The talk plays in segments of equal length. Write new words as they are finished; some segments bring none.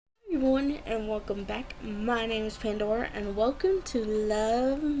everyone, and welcome back. My name is Pandora, and welcome to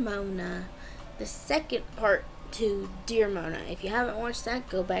Love Mona, the second part to Dear Mona. If you haven't watched that,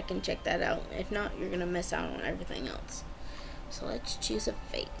 go back and check that out. If not, you're gonna miss out on everything else. So let's choose a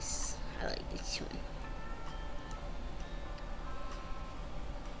face. I like this one.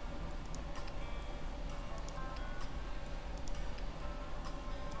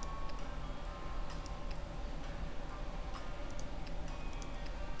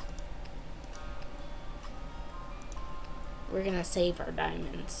 We're gonna save our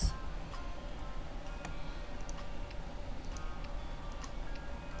diamonds.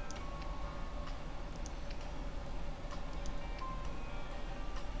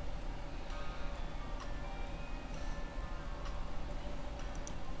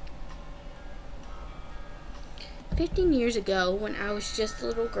 "15 years ago, when I was just a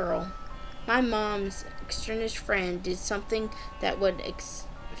little girl, my mom's extremist friend did something that would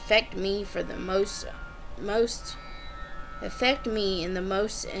affect me for the most in the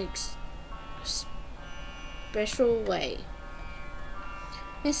most special way.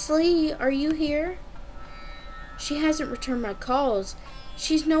 Miss Lee, are you here? She hasn't returned my calls.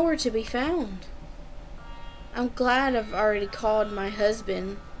 She's nowhere to be found. I'm glad I've already called my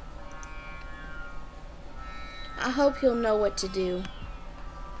husband. I hope he'll know what to do.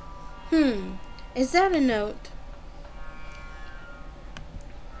 Is that a note?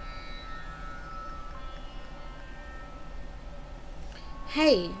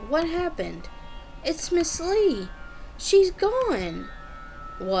 Hey, what happened? It's Miss Lee. She's gone."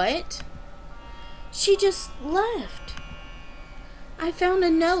 "What?" "She just left. I found a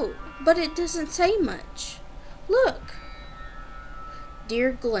note, but it doesn't say much. Look.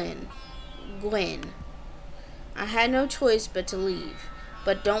 Dear Gwen, I had no choice but to leave,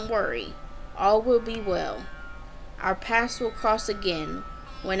 but don't worry. All will be well. Our paths will cross again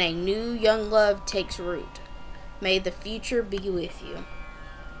when a new young love takes root. May the future be with you.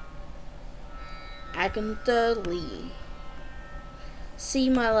 Agatha Lee. See,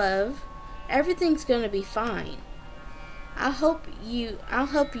 my love, everything's gonna be fine. I'll help you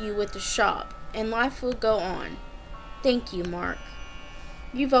with the shop, and life will go on. Thank you, Mark.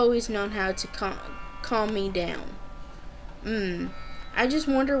 You've always known how to calm me down. I just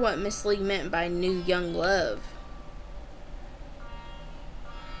wonder what Miss Lee meant by new young love."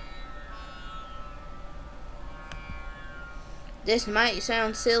 This might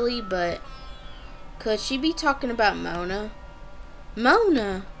sound silly, but could she be talking about Mona?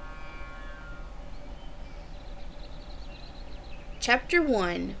 Mona! Chapter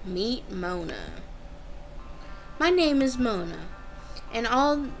 1, Meet Mona. My name is Mona, and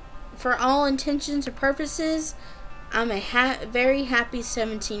for all intentions and purposes, I'm a very happy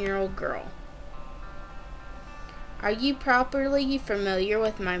 17-year-old girl. Are you properly familiar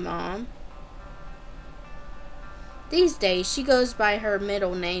with my mom? These days, she goes by her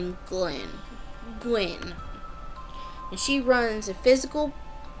middle name, Gwen. And she runs a physical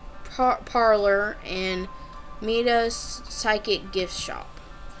parlor and Mita's psychic gift shop.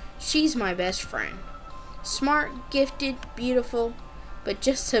 She's my best friend. Smart, gifted, beautiful, but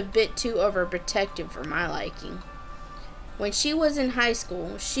just a bit too overprotective for my liking. When she was in high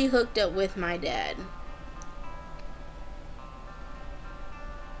school, she hooked up with my dad.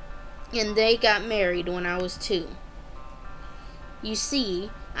 And they got married when I was 2. You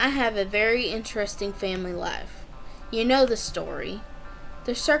see, I have a very interesting family life. You know the story.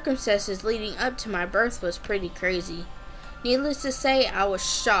 The circumstances leading up to my birth was pretty crazy. Needless to say, I was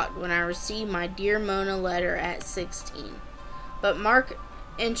shocked when I received my Dear Mona letter at 16. But Mark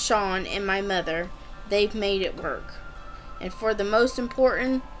and Sean and my mother, they've made it work. And for the most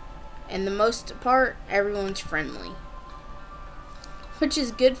part, everyone's friendly. Which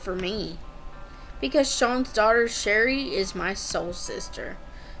is good for me. Because Sean's daughter, Sherry, is my soul sister.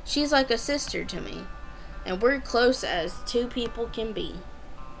 She's like a sister to me. And we're close as 2 people can be.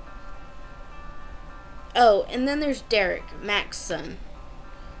 Oh, and then there's Derek, Mac's son.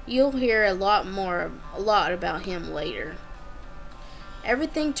 You'll hear a lot about him later.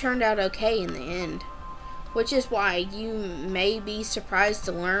 Everything turned out okay in the end. Which is why you may be surprised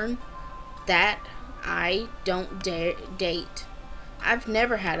to learn that I don't date. I've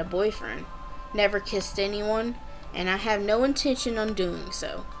never had a boyfriend, never kissed anyone, and I have no intention on doing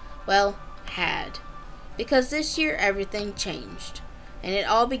so. Well, had. Because this year everything changed, and it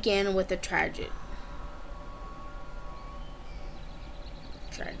all began with a tragedy.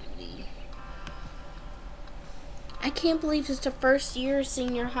 I can't believe it's the first year of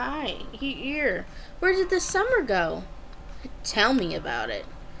senior high. Where did the summer go? Tell me about it.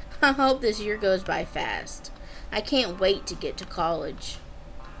 I hope this year goes by fast. I can't wait to get to college.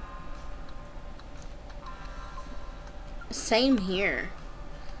 Same here.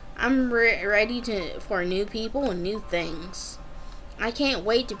 I'm ready for new people and new things. I can't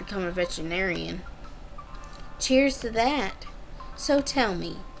wait to become a veterinarian. Cheers to that. So tell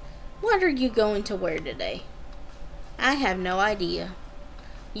me, what are you going to wear today? I have no idea.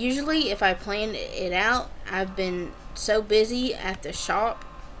 Usually if I plan it out, I've been so busy at the shop.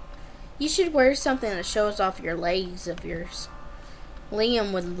 You should wear something that shows off your legs of yours.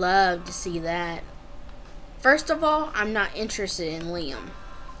 Liam would love to see that. First of all, I'm not interested in Liam.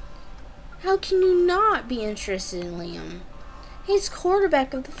 How can you not be interested in Liam? He's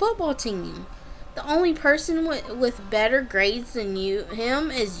quarterback of the football team. The only person with better grades than him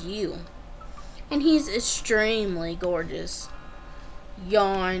is you. And he's extremely gorgeous.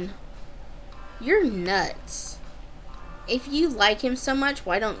 Yawn. You're nuts. If you like him so much,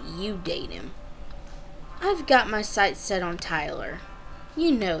 why don't you date him? I've got my sights set on Tyler.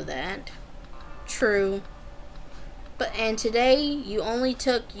 You know that. True. And today, you only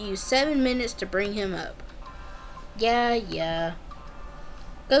took you 7 minutes to bring him up. Yeah.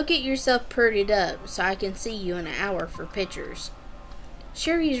 Go get yourself purdied up so I can see you in an hour for pictures.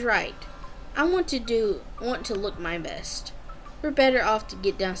 Sure, he's right. I want to look my best. We're better off to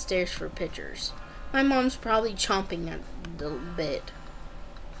get downstairs for pictures. My mom's probably chomping at the bit.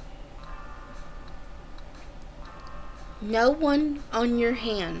 No one on your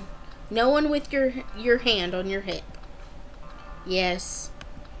hand. No one with your hand on your hip. Yes.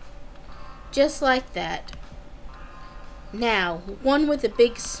 Just like that. Now, one with a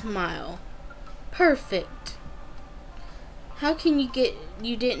big smile. Perfect. How can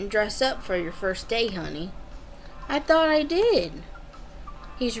you didn't dress up for your first day, honey? I thought I did.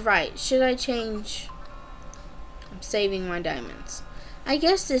 He's right. Should I change? I'm saving my diamonds. I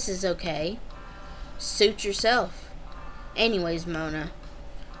guess this is okay. Suit yourself. Anyways, Mona,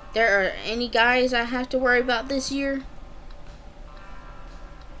 there are any guys I have to worry about this year?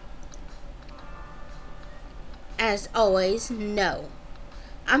 As always, no.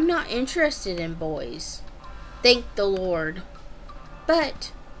 I'm not interested in boys. Thank the Lord.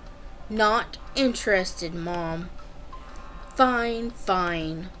 But not interested, Mom.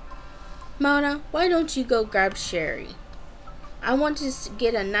 Fine. Mona, why don't you go grab Sherry? I want to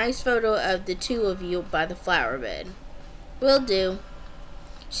get a nice photo of the two of you by the flower bed. Will do.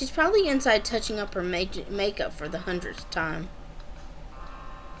 She's probably inside touching up her makeup for the 100th time.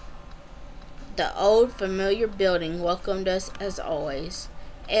 The old familiar building welcomed us as always.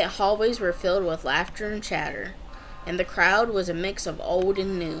 Its hallways were filled with laughter and chatter, and the crowd was a mix of old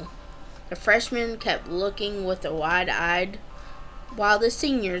and new. The freshmen kept looking with a wide-eyed, while the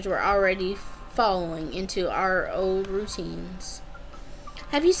seniors were already following into our old routines.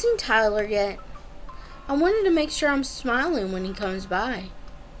 Have you seen Tyler yet? I wanted to make sure I'm smiling when he comes by.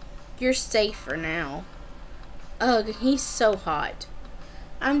 You're safe for now. Ugh, he's so hot.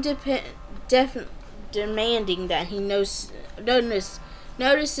 I'm demanding that he notices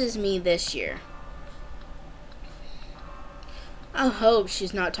me this year. I hope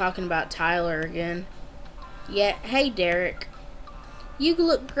she's not talking about Tyler again. Yeah, hey Derek. You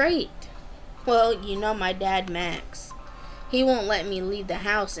look great. Well, you know my dad Max. He won't let me leave the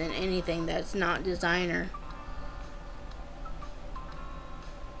house in anything that's not designer.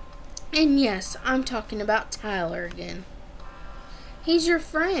 And yes, I'm talking about Tyler again. He's your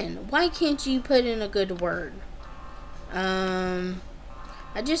friend. Why can't you put in a good word? I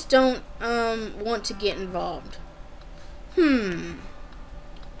just don't want to get involved.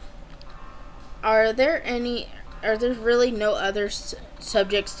 Are there really no other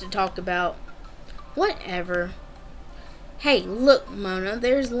subjects to talk about? Whatever. Hey, look, Mona,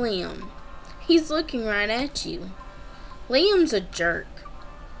 there's Liam. He's looking right at you. Liam's a jerk.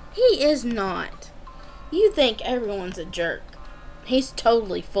 He is not. You think everyone's a jerk. He's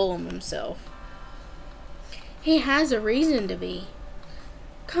totally full of himself. He has a reason to be.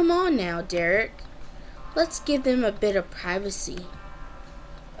 Come on now, Derek. Let's give them a bit of privacy.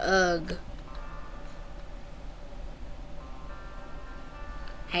 Ugh.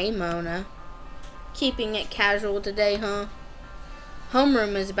 Hey, Mona. Keeping it casual today, huh?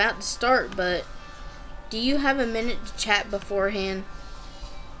 Homeroom is about to start, but do you have a minute to chat beforehand?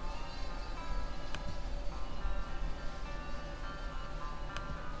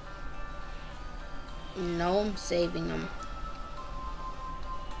 No, I'm saving them.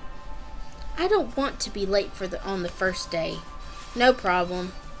 I don't want to be late on the first day. No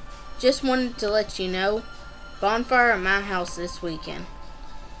problem. Just wanted to let you know, bonfire at my house this weekend.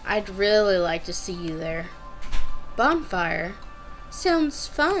 I'd really like to see you there. Bonfire? Sounds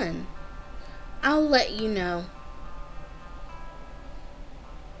fun. I'll let you know.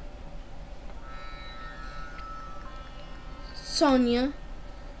 Sonia,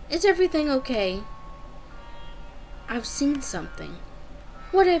 is everything okay? I've seen something.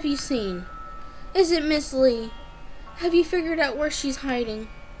 What have you seen? Is it Miss Lee? Have you figured out where she's hiding?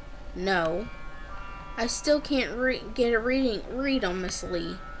 No. I still can't get a read on Miss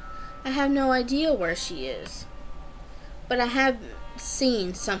Lee. I have no idea where she is. But I have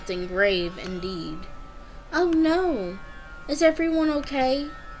seen something grave indeed. Oh no. Is everyone okay?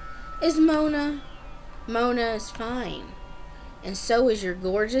 Is Mona? Mona is fine. And so is your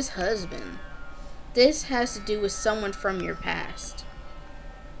gorgeous husband. This has to do with someone from your past.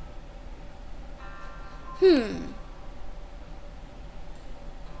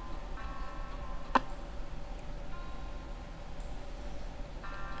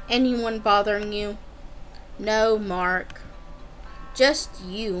 Anyone bothering you? No, Mark. Just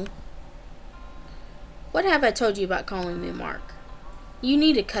you. What have I told you about calling me Mark? You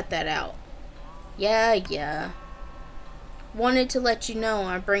need to cut that out. Yeah. Wanted to let you know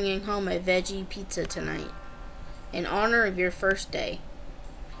I'm bringing home a veggie pizza tonight, in honor of your first day.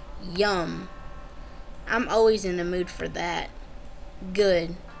 Yum. I'm always in the mood for that.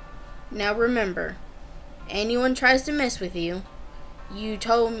 Good. Now remember, anyone tries to mess with you, you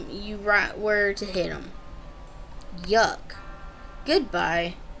told you right where to hit them. Yuck.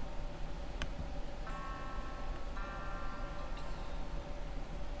 Goodbye.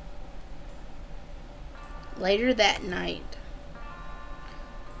 Later that night.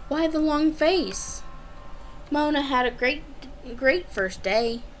 Why the long face? Mona had a great first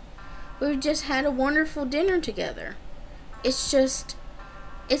day. We've just had a wonderful dinner together. It's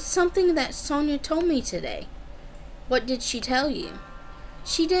something that Sonia told me today. What did she tell you?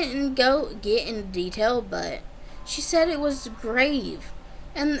 She didn't get into detail, but she said it was grave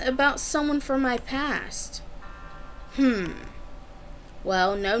and about someone from my past.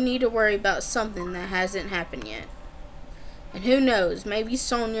 Well, no need to worry about something that hasn't happened yet. And who knows, maybe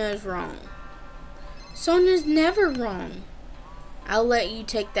Sonia is wrong. Sonia's never wrong. I'll let you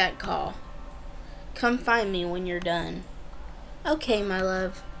take that call. Come find me when you're done. Okay, my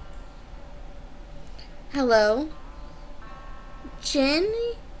love. Hello?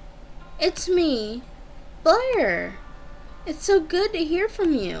 Jenny? It's me, Blair. It's so good to hear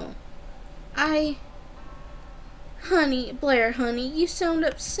from you. Blair, honey, you sound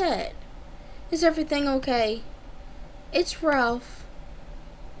upset. Is everything okay? It's Ralph.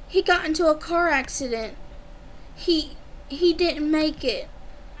 He got into a car accident. He didn't make it.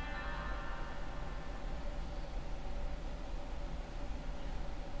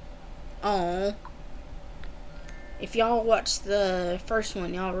 Oh. If y'all watched the first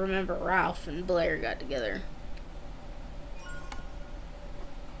one, y'all remember Ralph and Blair got together.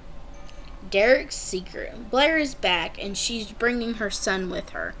 Derek's secret. Blair is back and she's bringing her son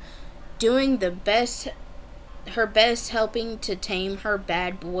with her, doing her best helping to tame her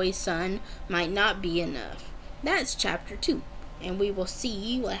bad boy son might not be enough. That's chapter 2, and we will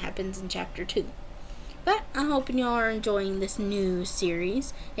see what happens in chapter 2. But I hope y'all are enjoying this new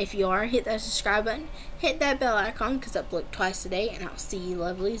series. If you are, hit that subscribe button, hit that bell icon because I upload twice a day, and I'll see you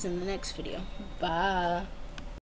lovelies in the next video. Bye.